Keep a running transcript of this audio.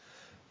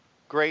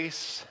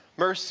Grace,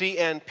 mercy,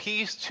 and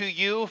peace to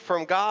you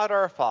from God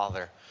our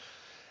Father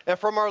and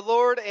from our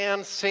Lord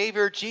and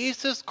Savior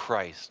Jesus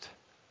Christ.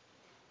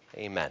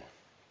 Amen.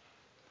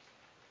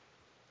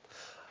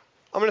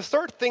 I'm going to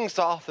start things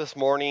off this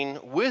morning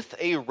with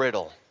a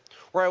riddle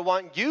where I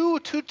want you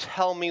to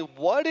tell me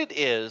what it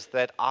is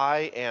that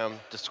I am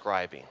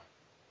describing.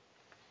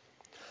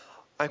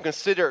 I'm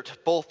considered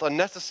both a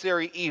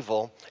necessary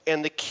evil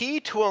and the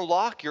key to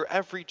unlock your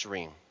every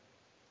dream.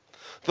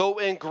 Though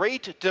in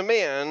great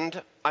demand,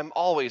 I'm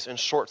always in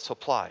short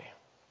supply.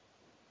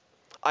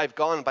 I've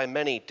gone by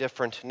many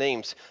different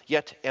names,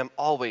 yet am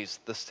always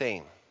the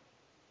same.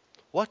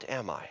 What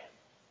am I?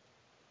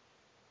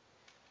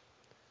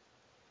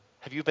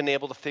 Have you been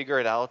able to figure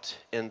it out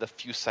in the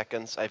few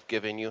seconds I've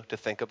given you to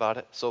think about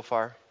it so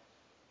far?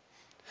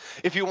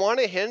 If you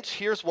want a hint,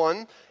 here's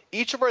one.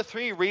 Each of our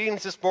three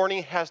readings this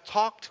morning has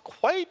talked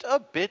quite a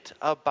bit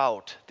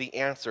about the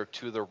answer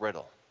to the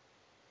riddle.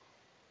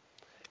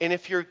 And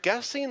if you're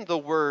guessing the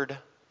word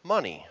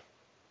money,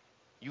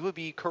 you would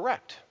be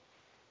correct.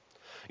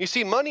 You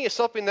see, money is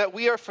something that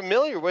we are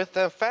familiar with.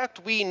 In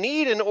fact, we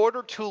need in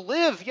order to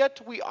live, yet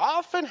we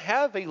often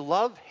have a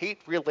love-hate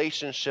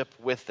relationship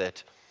with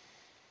it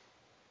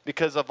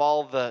because of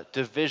all the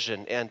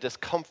division and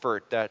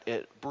discomfort that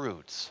it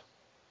broods.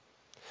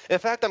 In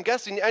fact, I'm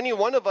guessing any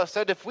one of us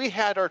said if we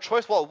had our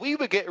choice, well, we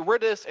would get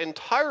rid of this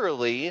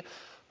entirely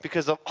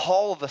because of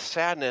all of the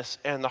sadness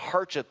and the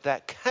hardship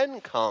that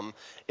can come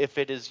if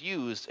it is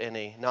used in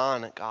a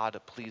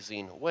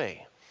non-God-pleasing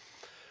way.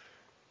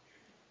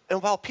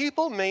 And while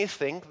people may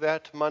think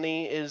that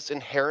money is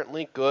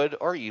inherently good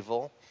or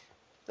evil,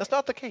 that's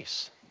not the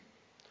case.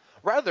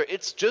 Rather,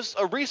 it's just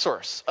a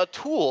resource, a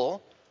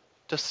tool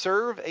to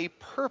serve a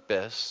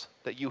purpose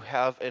that you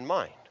have in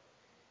mind.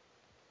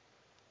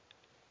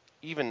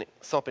 Even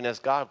something as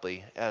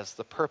godly as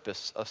the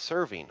purpose of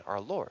serving our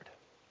Lord.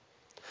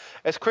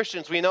 As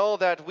Christians, we know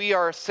that we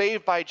are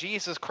saved by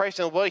Jesus Christ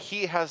and what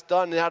he has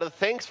done. And out of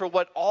thanks for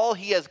what all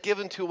he has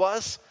given to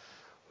us,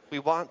 we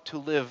want to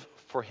live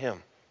for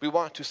him. We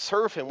want to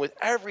serve him with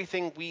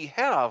everything we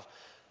have,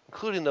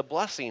 including the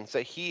blessings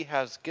that he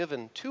has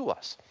given to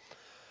us.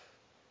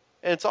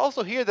 And it's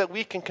also here that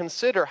we can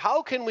consider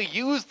how can we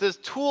use this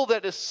tool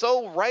that is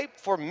so ripe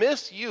for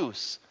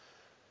misuse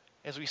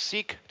as we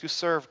seek to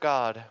serve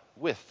God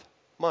with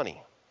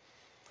money.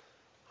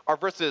 Our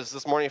verses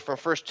this morning from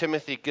 1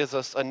 Timothy gives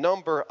us a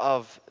number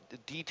of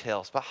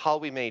details about how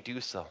we may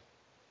do so.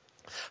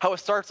 How it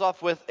starts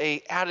off with an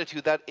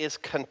attitude that is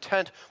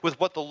content with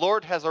what the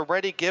Lord has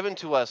already given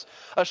to us,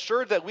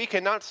 assured that we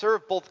cannot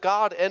serve both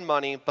God and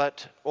money,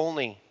 but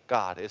only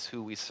God is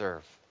who we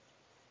serve.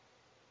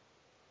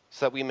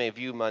 So that we may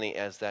view money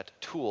as that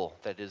tool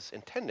that is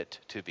intended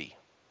to be.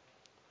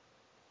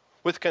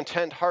 With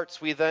content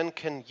hearts, we then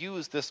can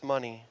use this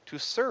money to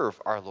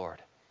serve our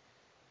Lord.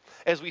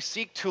 As we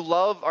seek to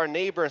love our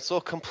neighbor and so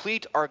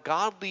complete our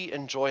godly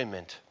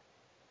enjoyment,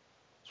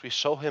 as we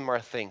show him our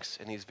thanks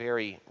in these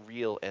very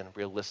real and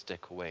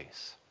realistic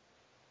ways.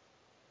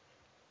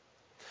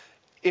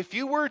 If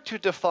you were to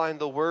define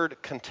the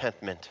word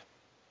contentment,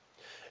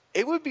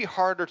 it would be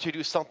harder to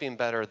do something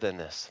better than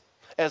this,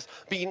 as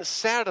being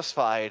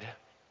satisfied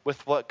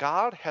with what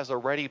God has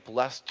already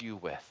blessed you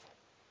with.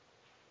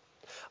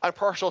 I'm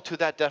partial to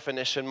that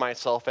definition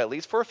myself, at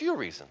least for a few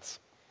reasons.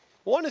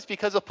 One is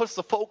because it puts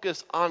the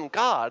focus on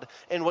God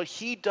and what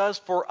he does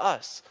for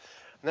us.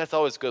 And that's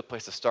always a good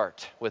place to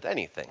start with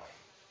anything.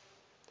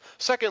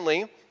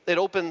 Secondly,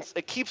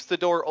 it keeps the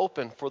door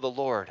open for the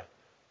Lord.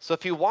 So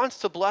if he wants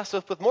to bless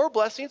us with more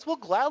blessings, we'll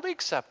gladly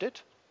accept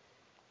it.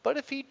 But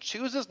if he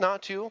chooses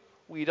not to,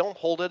 we don't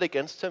hold it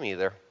against him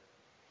either.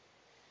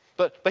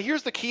 But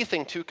here's the key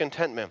thing to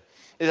contentment,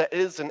 is that it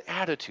is an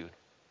attitude.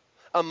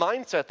 A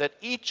mindset that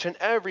each and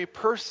every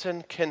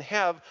person can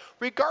have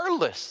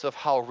regardless of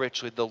how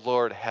richly the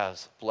Lord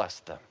has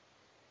blessed them.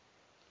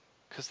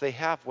 Because they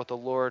have what the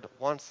Lord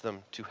wants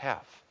them to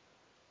have.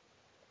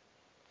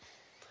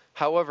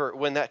 However,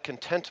 when that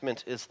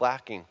contentment is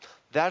lacking,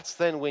 that's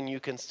then when you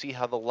can see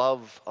how the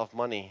love of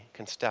money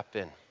can step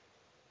in.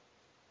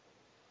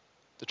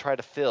 To try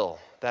to fill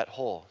that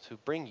hole, to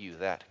bring you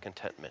that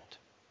contentment.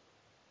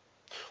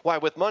 Why,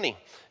 with money,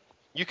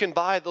 you can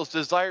buy those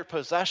desired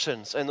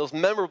possessions and those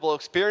memorable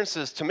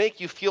experiences to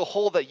make you feel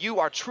whole, that you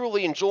are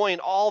truly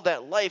enjoying all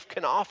that life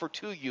can offer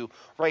to you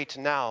right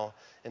now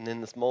and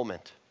in this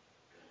moment.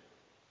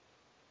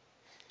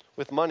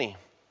 With money,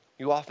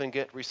 you often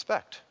get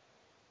respect.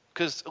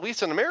 Because at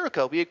least in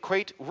America, we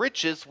equate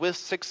riches with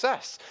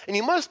success. And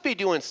you must be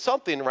doing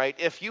something right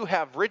if you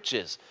have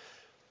riches.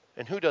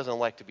 And who doesn't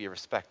like to be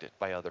respected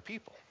by other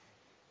people?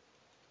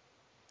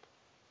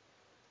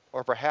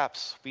 Or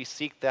perhaps we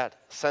seek that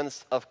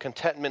sense of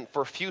contentment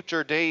for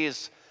future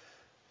days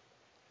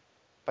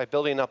by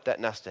building up that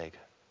nest egg,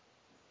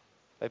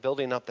 by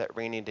building up that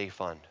rainy day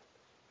fund.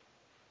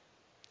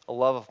 A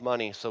love of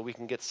money so we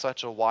can get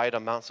such a wide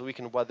amount so we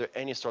can weather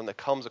any storm that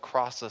comes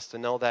across us, to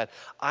know that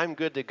I'm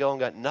good to go and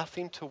got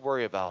nothing to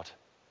worry about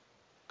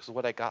because of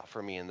what I got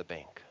for me in the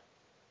bank.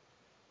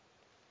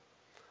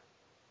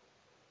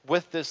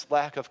 with this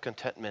lack of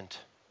contentment,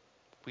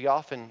 we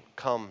often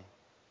come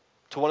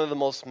to one of the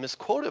most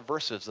misquoted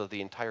verses of the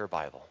entire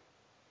Bible,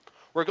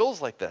 where it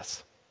goes like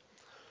this: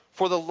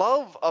 "For the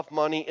love of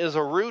money is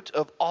a root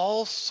of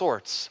all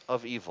sorts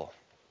of evil."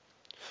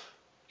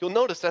 You'll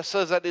notice that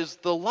says that is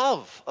the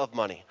love of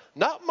money,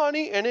 not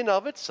money in and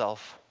of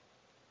itself.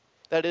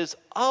 That is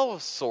a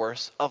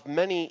source of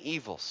many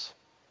evils.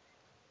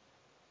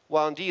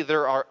 While indeed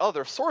there are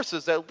other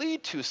sources that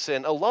lead to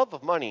sin, a love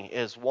of money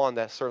is one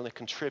that certainly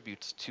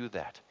contributes to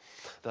that.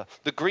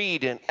 The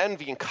greed and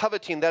envy and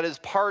coveting that is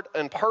part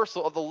and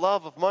parcel of the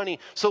love of money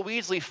so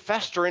easily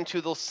fester into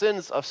those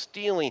sins of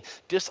stealing,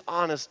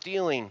 dishonest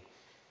dealing,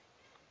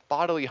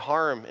 bodily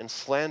harm, and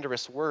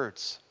slanderous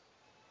words.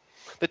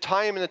 The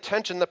time and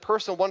attention the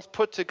person once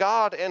put to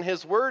God and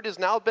his word has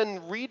now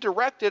been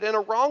redirected in a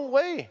wrong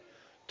way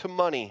to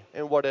money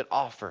and what it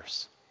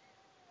offers.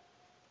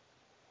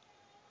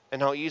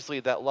 And how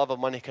easily that love of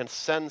money can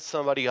send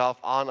somebody off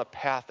on a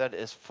path that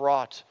is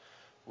fraught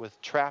with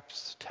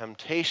traps,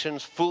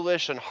 temptations,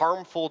 foolish and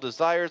harmful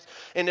desires,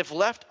 and if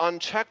left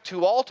unchecked,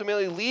 to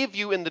ultimately leave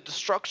you in the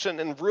destruction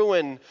and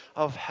ruin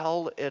of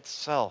hell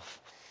itself.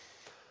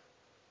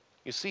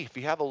 You see, if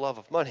you have a love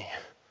of money,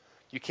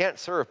 you can't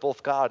serve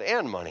both God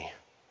and money.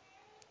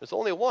 There's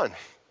only one.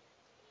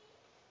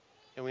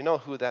 And we know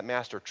who that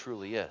master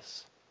truly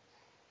is.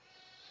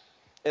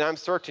 And I'm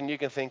certain you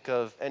can think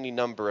of any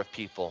number of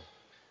people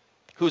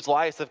whose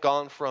lives have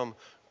gone from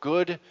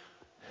good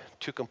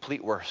to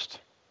complete worst,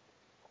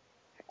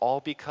 all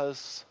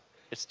because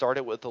it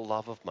started with the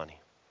love of money.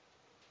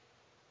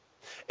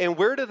 And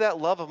where did that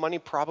love of money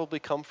probably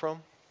come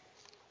from?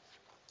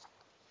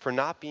 For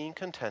not being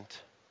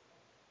content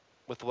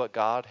with what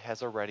God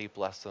has already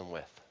blessed them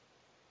with.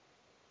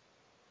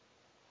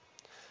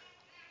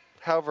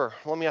 However,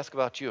 let me ask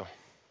about you.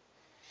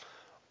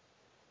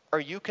 Are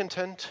you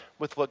content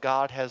with what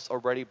God has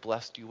already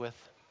blessed you with?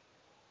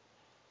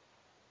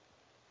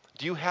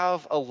 Do you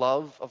have a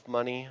love of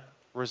money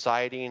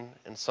residing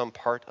in some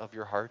part of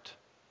your heart?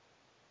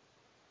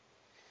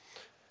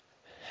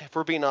 If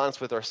we're being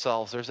honest with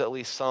ourselves, there's at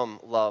least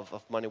some love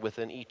of money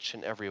within each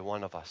and every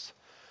one of us.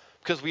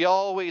 Because we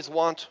always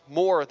want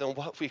more than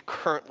what we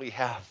currently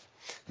have.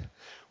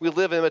 We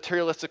live in a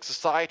materialistic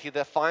society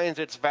that finds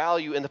its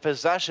value in the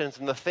possessions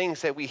and the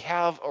things that we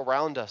have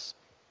around us.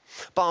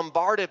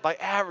 Bombarded by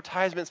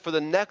advertisements for the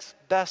next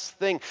best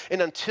thing.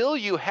 And until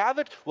you have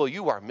it, well,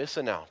 you are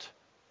missing out.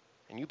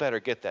 And you better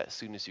get that as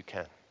soon as you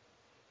can.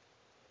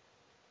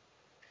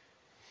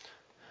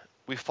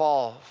 We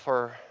fall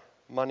for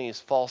money's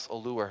false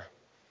allure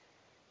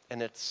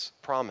and its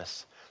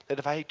promise that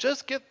if I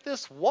just get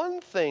this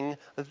one thing,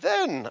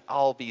 then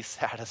I'll be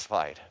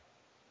satisfied.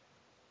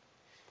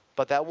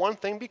 But that one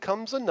thing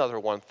becomes another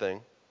one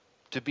thing,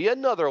 to be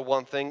another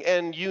one thing,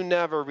 and you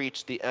never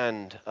reach the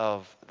end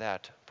of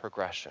that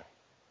progression.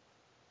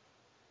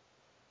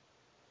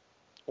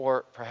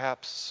 Or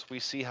perhaps we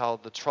see how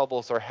the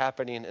troubles are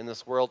happening in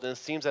this world, and it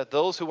seems that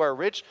those who are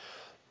rich,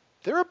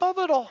 they're above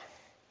it all.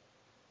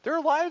 Their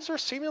lives are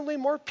seemingly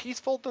more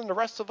peaceful than the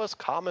rest of us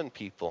common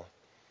people.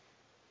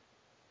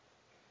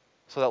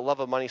 So that love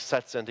of money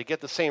sets in to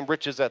get the same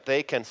riches that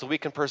they can, so we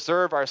can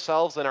preserve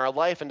ourselves and our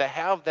life and to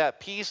have that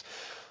peace,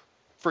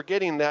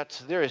 forgetting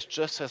that there is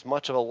just as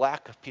much of a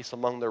lack of peace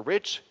among the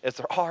rich as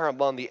there are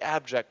among the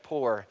abject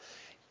poor,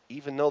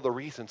 even though the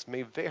reasons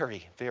may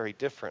vary very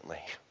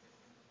differently.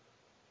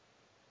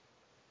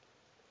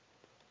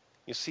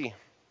 You see,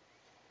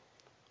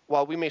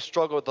 while we may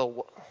struggle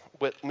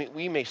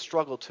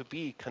to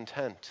be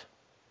content,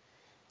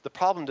 the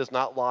problem does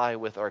not lie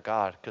with our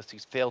God because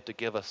he's failed to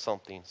give us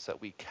something so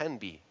that we can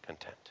be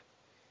content.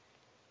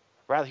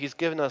 Rather, he's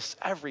given us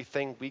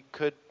everything we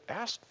could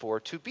ask for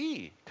to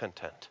be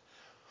content.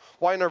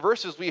 Why in our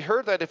verses we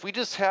heard that if we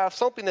just have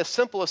something as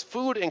simple as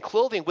food and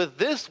clothing, with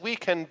this we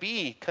can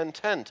be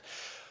content.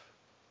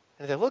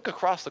 And as I look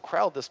across the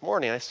crowd this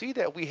morning, I see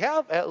that we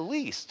have at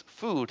least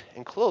food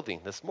and clothing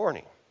this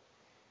morning.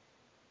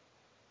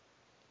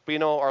 But you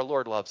know, our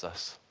Lord loves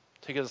us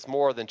to give us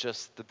more than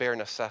just the bare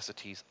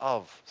necessities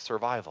of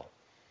survival.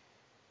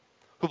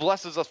 Who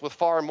blesses us with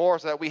far more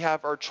so that we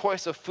have our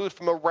choice of food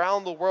from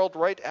around the world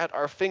right at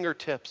our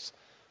fingertips.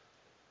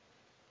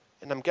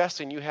 And I'm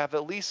guessing you have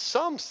at least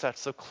some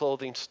sets of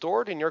clothing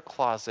stored in your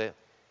closet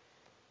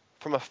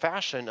from a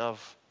fashion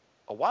of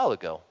a while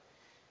ago,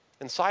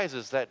 in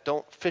sizes that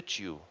don't fit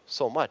you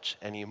so much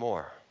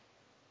anymore.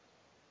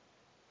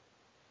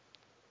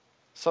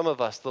 Some of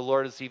us, the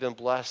Lord has even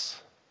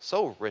blessed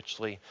so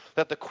richly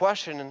that the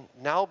question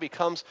now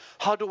becomes,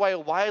 how do I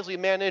wisely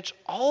manage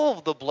all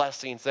of the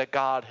blessings that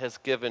God has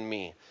given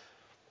me?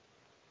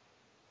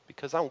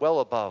 Because I'm well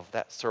above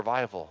that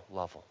survival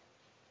level.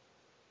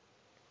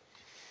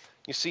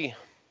 You see,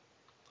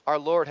 our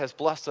Lord has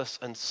blessed us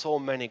in so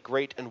many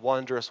great and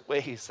wondrous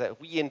ways that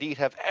we indeed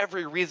have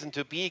every reason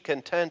to be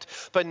content,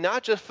 but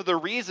not just for the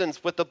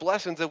reasons with the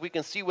blessings that we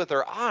can see with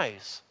our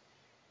eyes,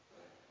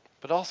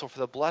 but also for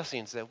the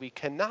blessings that we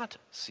cannot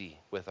see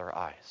with our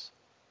eyes.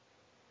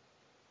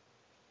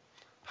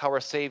 How our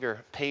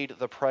Savior paid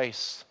the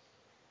price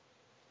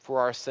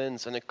for our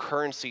sins in a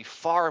currency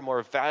far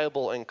more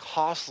valuable and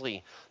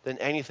costly than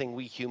anything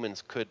we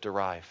humans could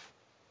derive.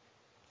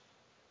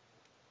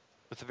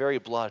 With the very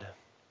blood,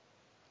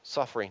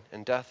 suffering,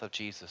 and death of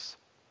Jesus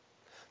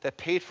that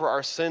paid for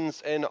our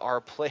sins in our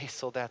place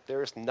so that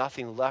there is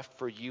nothing left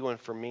for you and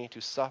for me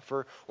to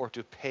suffer or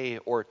to pay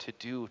or to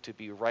do to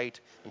be right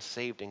and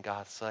saved in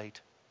God's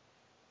sight.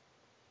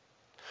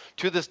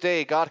 To this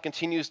day, God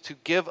continues to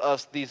give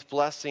us these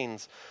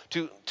blessings,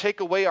 to take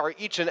away our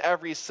each and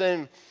every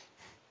sin,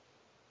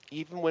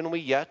 even when we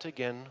yet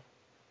again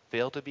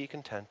fail to be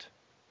content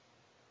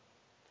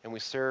and we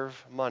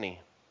serve money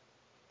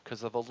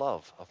because of a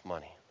love of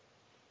money.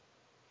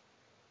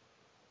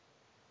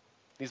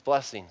 These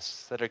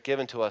blessings that are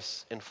given to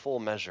us in full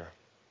measure.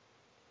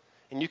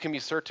 And you can be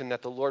certain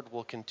that the Lord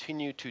will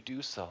continue to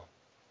do so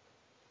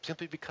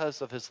simply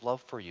because of his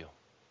love for you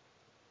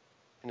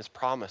and his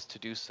promise to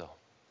do so.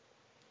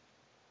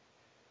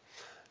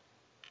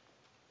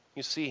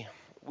 You see,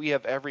 we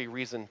have every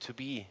reason to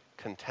be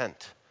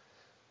content.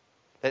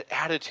 That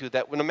attitude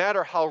that no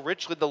matter how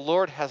richly the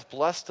Lord has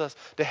blessed us,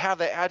 to have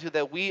that attitude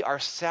that we are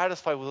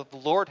satisfied with what the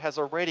Lord has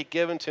already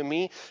given to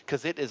me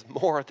because it is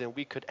more than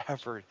we could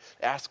ever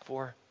ask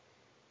for,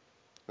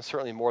 and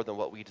certainly more than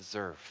what we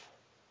deserve.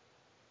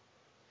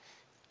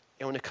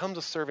 And when it comes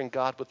to serving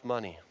God with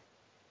money,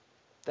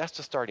 that's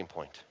the starting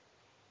point.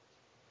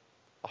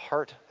 A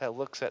heart that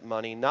looks at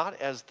money not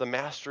as the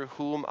master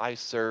whom I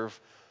serve,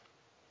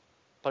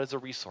 but as a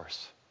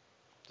resource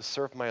to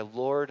serve my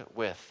Lord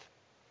with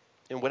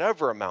in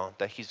whatever amount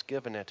that he's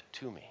given it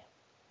to me.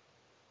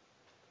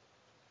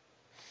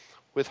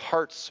 With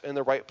hearts in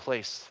the right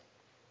place,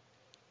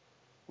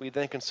 we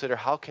then consider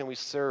how can we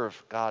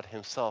serve God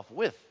himself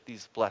with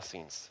these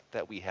blessings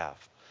that we have.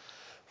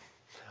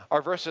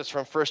 Our verses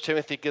from 1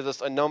 Timothy gives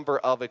us a number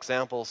of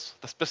examples,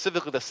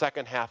 specifically the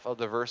second half of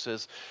the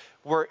verses,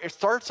 where it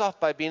starts off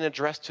by being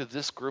addressed to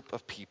this group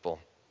of people,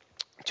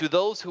 to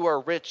those who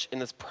are rich in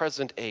this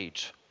present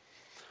age.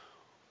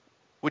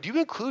 Would you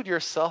include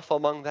yourself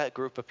among that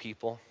group of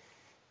people?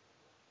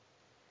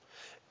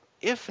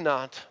 If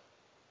not,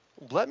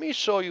 let me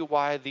show you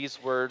why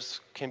these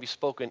words can be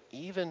spoken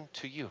even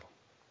to you.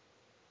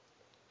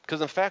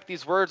 Because in fact,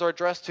 these words are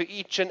addressed to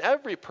each and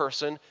every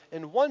person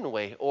in one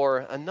way or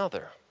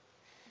another.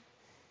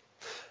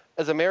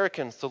 As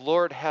Americans, the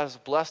Lord has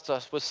blessed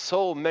us with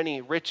so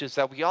many riches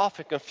that we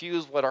often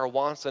confuse what our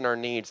wants and our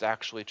needs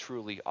actually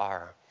truly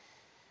are.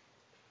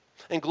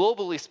 And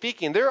globally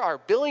speaking, there are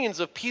billions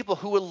of people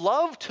who would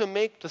love to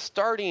make the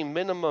starting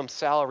minimum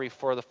salary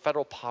for the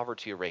federal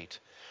poverty rate,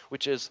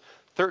 which is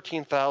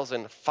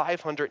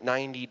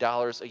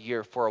 $13,590 a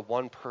year for a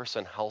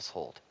one-person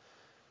household.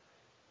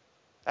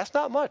 That's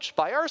not much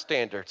by our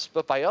standards,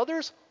 but by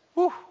others,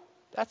 whew,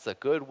 that's a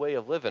good way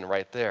of living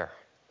right there.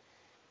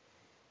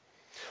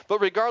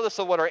 But regardless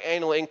of what our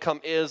annual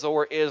income is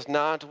or is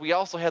not, we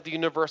also have the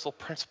universal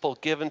principle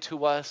given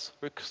to us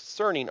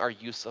concerning our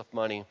use of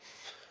money.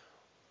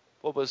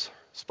 What was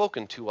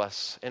spoken to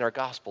us in our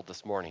gospel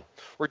this morning,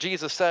 where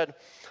Jesus said,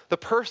 the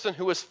person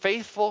who is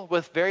faithful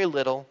with very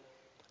little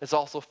is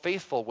also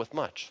faithful with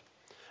much.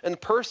 And the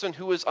person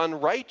who is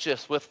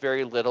unrighteous with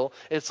very little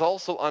is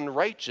also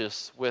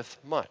unrighteous with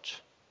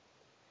much.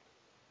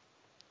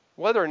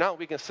 Whether or not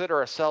we consider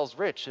ourselves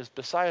rich is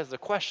besides the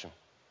question.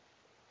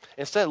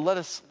 Instead, let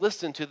us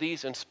listen to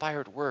these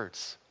inspired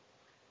words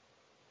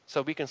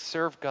so we can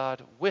serve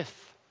God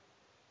with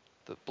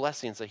the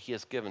blessings that he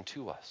has given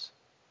to us.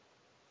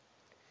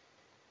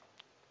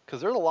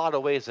 Because there's a lot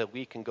of ways that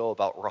we can go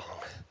about wrong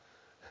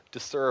to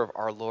serve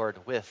our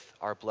Lord with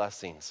our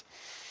blessings.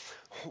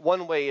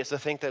 One way is to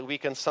think that we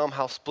can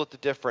somehow split the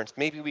difference.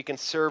 Maybe we can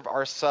serve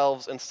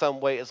ourselves in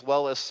some way as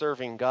well as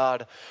serving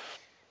God,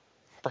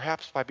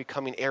 perhaps by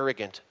becoming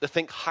arrogant, to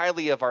think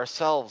highly of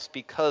ourselves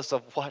because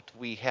of what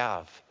we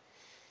have.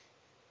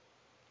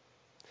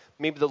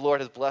 Maybe the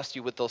Lord has blessed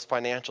you with those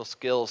financial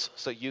skills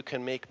so you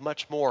can make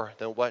much more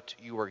than what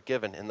you were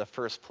given in the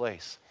first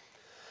place.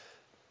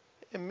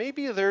 And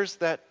maybe there's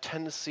that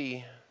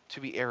tendency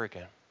to be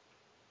arrogant.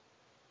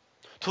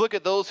 To look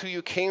at those who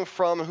you came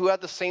from, who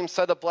had the same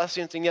set of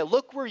blessings, and yet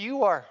look where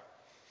you are.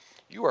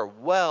 You are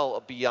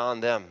well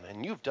beyond them,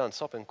 and you've done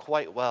something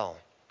quite well.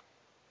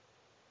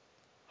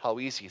 How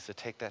easy is to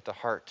take that to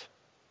heart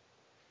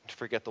and to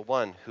forget the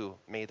one who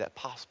made that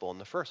possible in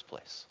the first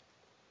place.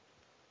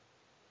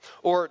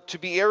 Or to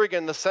be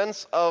arrogant in the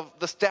sense of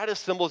the status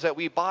symbols that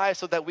we buy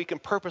so that we can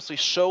purposely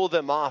show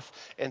them off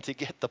and to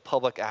get the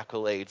public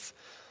accolades.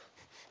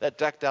 That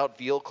decked out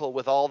vehicle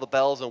with all the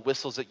bells and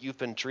whistles that you've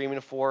been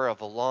dreaming for of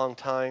a long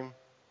time.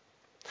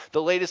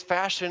 The latest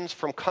fashions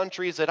from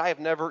countries that I have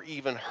never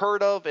even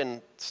heard of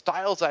and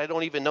styles that I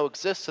don't even know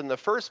exist in the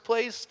first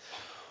place.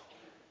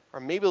 Or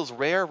maybe those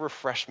rare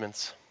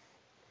refreshments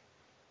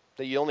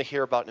that you only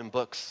hear about in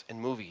books and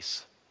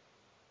movies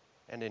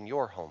and in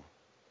your home.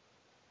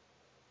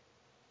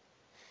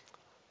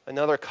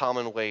 Another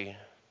common way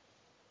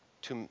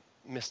to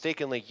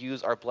mistakenly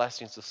use our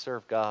blessings to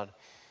serve God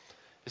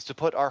is to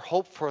put our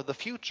hope for the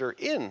future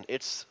in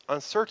its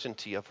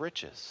uncertainty of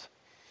riches.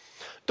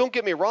 Don't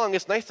get me wrong,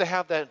 it's nice to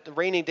have that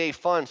rainy day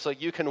fun so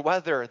you can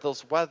weather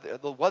those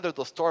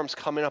storms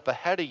coming up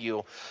ahead of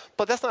you,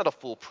 but that's not a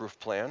foolproof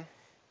plan.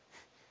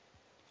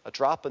 A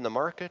drop in the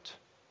market,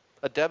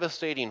 a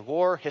devastating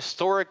war,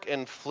 historic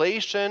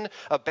inflation,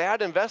 a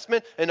bad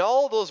investment, and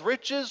all those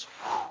riches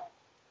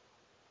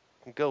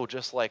can go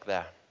just like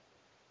that.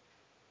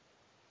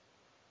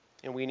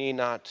 And we need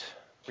not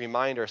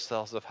remind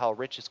ourselves of how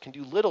riches can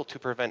do little to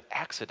prevent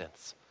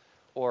accidents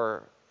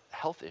or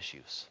health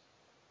issues.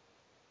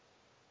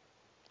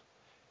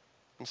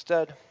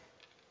 Instead,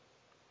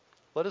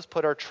 let us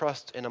put our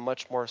trust in a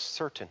much more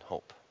certain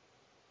hope,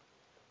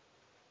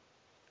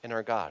 in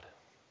our God.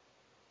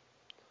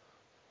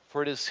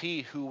 For it is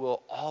He who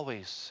will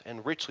always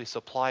and richly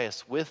supply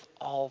us with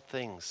all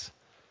things,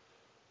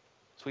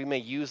 so we may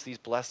use these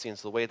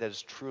blessings the way that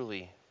is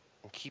truly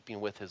in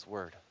keeping with His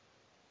word.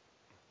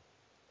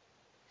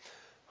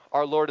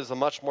 Our Lord is a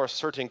much more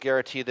certain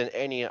guarantee than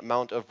any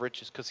amount of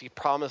riches because He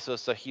promises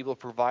us that He will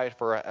provide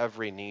for our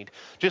every need.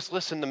 Just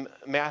listen to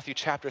Matthew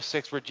chapter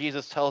 6 where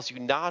Jesus tells you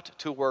not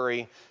to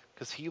worry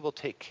because He will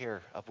take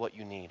care of what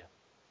you need.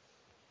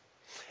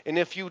 And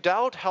if you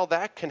doubt how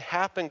that can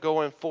happen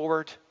going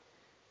forward,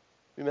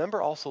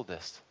 remember also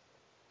this.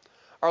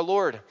 Our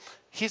Lord,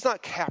 He's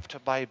not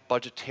capped by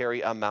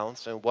budgetary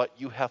amounts and what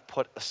you have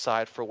put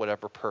aside for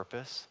whatever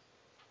purpose.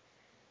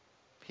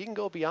 He can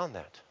go beyond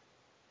that.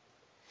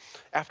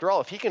 After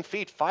all, if He can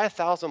feed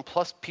 5,000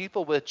 plus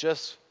people with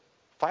just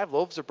 5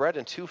 loaves of bread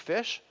and 2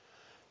 fish,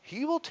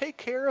 He will take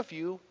care of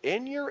you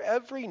in your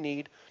every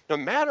need, no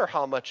matter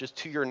how much is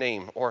to your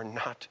name or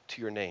not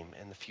to your name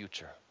in the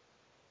future.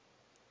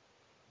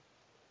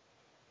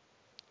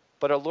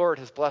 But our Lord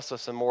has blessed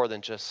us in more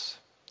than just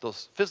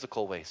those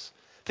physical ways.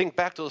 Think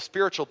back to those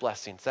spiritual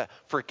blessings, that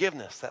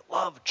forgiveness, that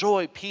love,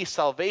 joy, peace,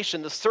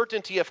 salvation, the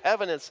certainty of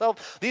heaven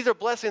itself. These are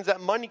blessings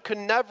that money could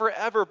never,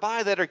 ever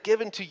buy, that are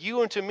given to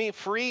you and to me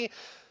free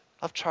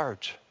of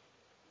charge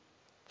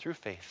through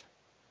faith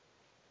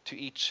to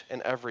each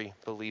and every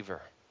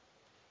believer.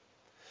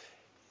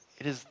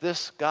 It is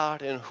this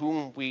God in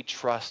whom we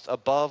trust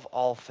above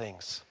all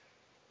things.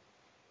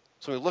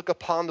 So when we look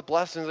upon the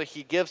blessings that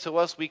He gives to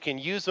us, we can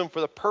use them for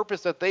the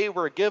purpose that they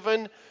were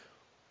given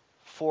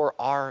for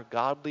our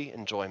godly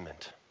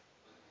enjoyment.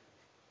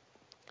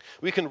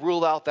 We can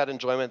rule out that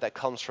enjoyment that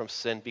comes from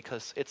sin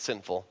because it's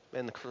sinful,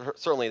 and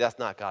certainly that's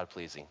not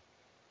God-pleasing.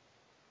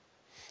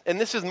 And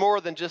this is more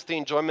than just the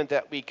enjoyment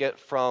that we get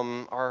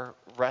from our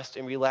rest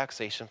and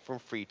relaxation from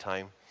free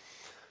time.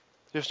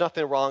 There's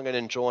nothing wrong in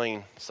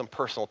enjoying some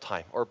personal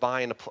time or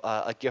buying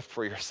a gift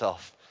for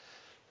yourself.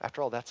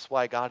 After all, that's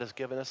why God has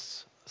given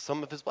us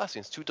some of His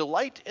blessings, to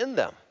delight in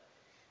them.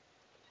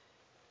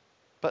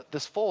 But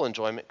this full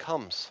enjoyment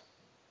comes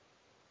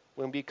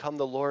when we become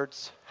the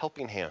Lord's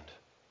helping hand,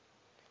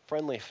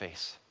 friendly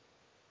face,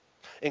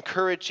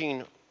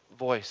 encouraging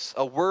voice,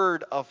 a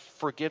word of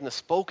forgiveness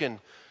spoken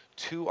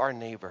to our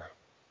neighbor.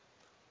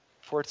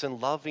 For it's in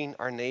loving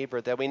our neighbor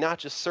that we not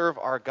just serve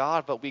our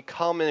God, but we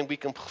come and we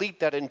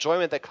complete that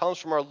enjoyment that comes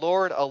from our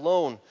Lord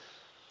alone,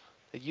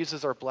 that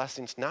uses our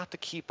blessings not to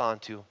keep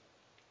onto,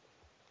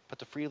 but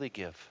to freely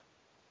give,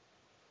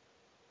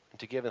 and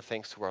to give in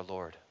thanks to our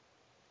Lord.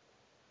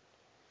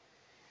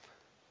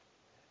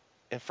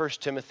 And 1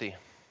 Timothy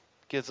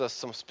gives us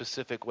some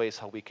specific ways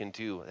how we can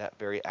do that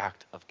very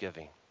act of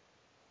giving.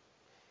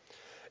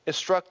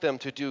 Instruct them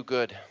to do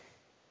good,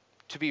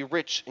 to be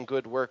rich in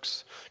good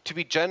works, to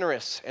be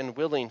generous and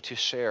willing to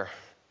share.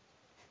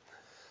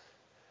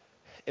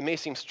 It may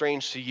seem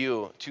strange to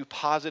you to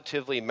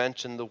positively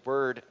mention the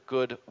word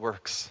good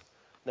works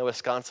in the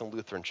Wisconsin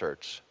Lutheran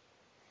Church,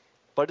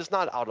 but it's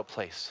not out of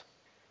place.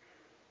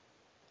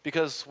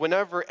 Because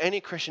whenever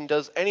any Christian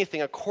does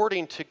anything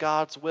according to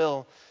God's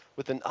will,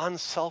 with an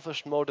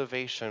unselfish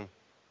motivation,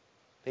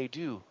 they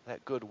do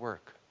that good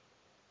work.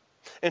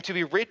 And to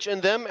be rich in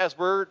them, as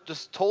we're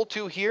just told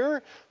to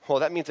here, well,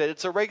 that means that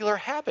it's a regular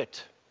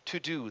habit to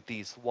do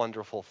these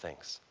wonderful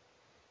things.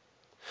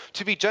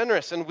 To be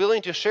generous and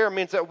willing to share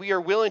means that we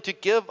are willing to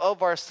give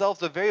of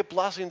ourselves the very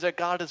blessings that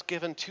God has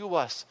given to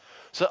us,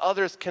 so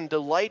others can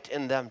delight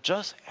in them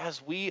just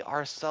as we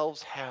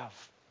ourselves have.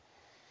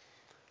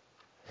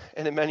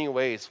 And in many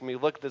ways, when we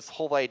look at this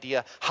whole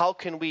idea, how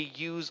can we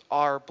use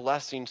our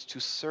blessings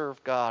to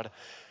serve God?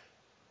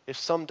 It's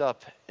summed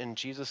up in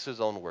Jesus'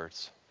 own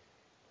words.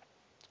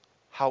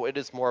 How it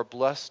is more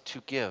blessed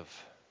to give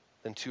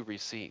than to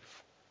receive.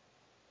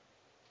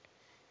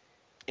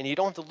 And you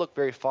don't have to look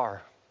very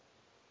far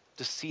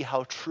to see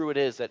how true it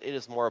is that it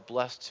is more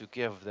blessed to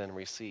give than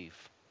receive.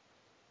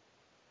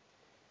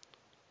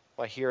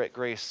 Why, here at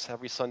Grace,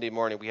 every Sunday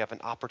morning, we have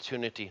an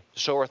opportunity to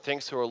show our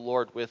thanks to our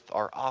Lord with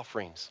our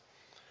offerings.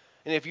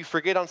 And if you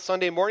forget on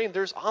Sunday morning,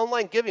 there's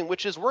online giving,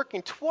 which is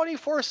working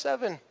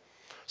 24/7.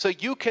 So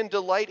you can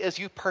delight as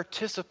you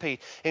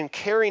participate in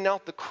carrying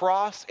out the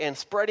cross and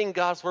spreading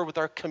God's word with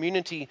our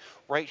community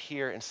right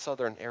here in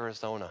southern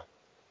Arizona.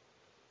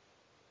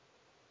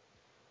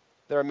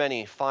 There are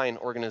many fine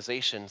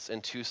organizations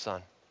in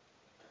Tucson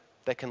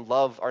that can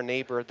love our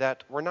neighbor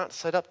that we're not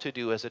set up to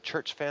do as a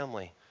church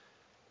family.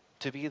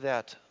 to be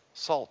that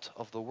salt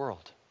of the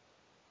world.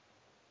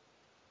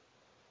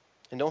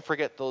 And don't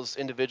forget those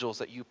individuals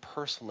that you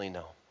personally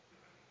know,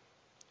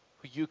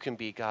 who you can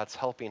be God's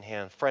helping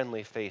hand,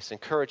 friendly face,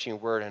 encouraging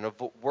word, and a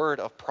word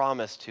of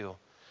promise to,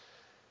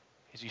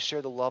 as you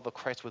share the love of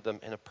Christ with them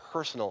in a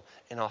personal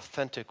and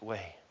authentic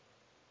way.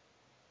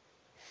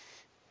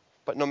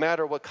 But no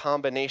matter what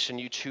combination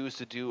you choose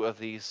to do of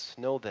these,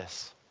 know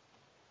this,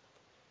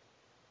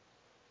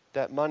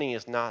 that money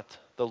is not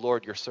the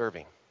Lord you're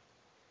serving.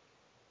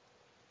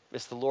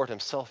 It's the Lord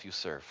himself you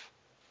serve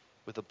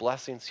with the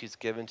blessings he's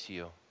given to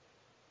you,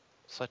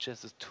 such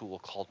as this tool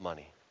called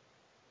money.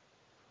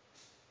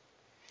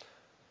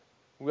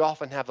 We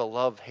often have a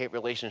love-hate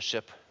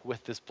relationship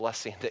with this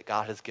blessing that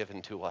God has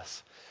given to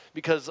us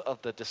because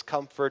of the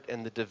discomfort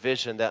and the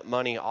division that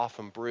money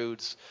often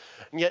broods.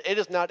 And yet it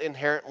is not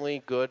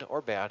inherently good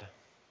or bad.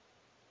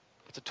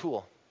 It's a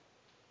tool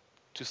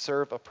to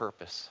serve a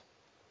purpose.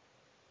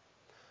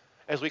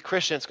 As we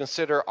Christians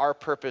consider our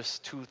purpose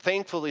to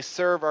thankfully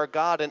serve our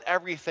God in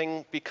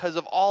everything because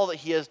of all that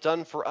he has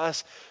done for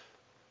us,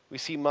 we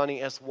see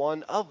money as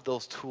one of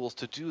those tools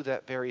to do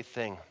that very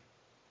thing.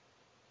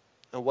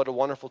 And what a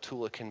wonderful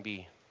tool it can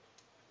be.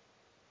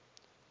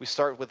 We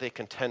start with a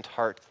content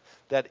heart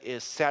that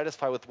is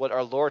satisfied with what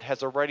our Lord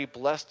has already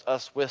blessed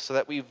us with, so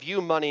that we view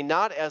money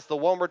not as the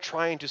one we're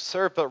trying to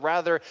serve, but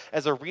rather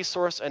as a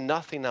resource and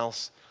nothing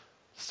else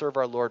to serve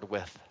our Lord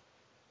with.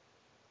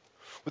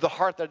 With a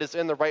heart that is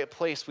in the right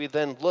place, we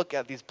then look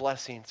at these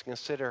blessings and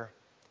consider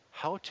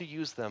how to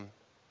use them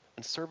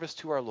in service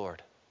to our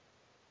Lord.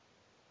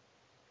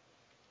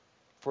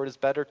 For it is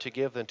better to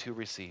give than to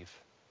receive.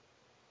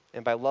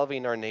 And by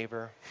loving our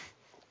neighbor,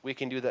 we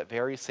can do that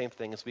very same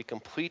thing as we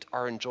complete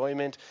our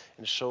enjoyment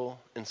and so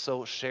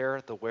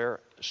share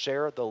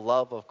the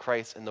love of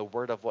Christ and the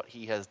word of what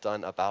he has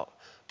done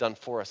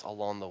for us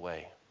along the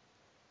way.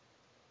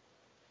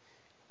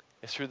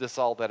 It's through this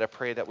all that I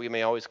pray that we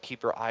may always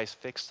keep our eyes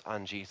fixed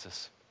on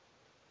Jesus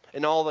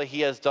and all that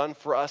he has done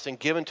for us and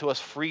given to us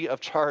free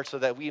of charge, so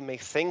that we may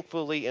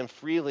thankfully and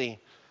freely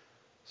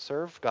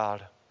serve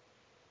God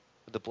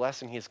with the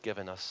blessing he has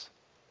given us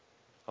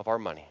of our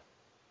money.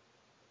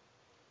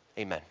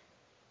 Amen.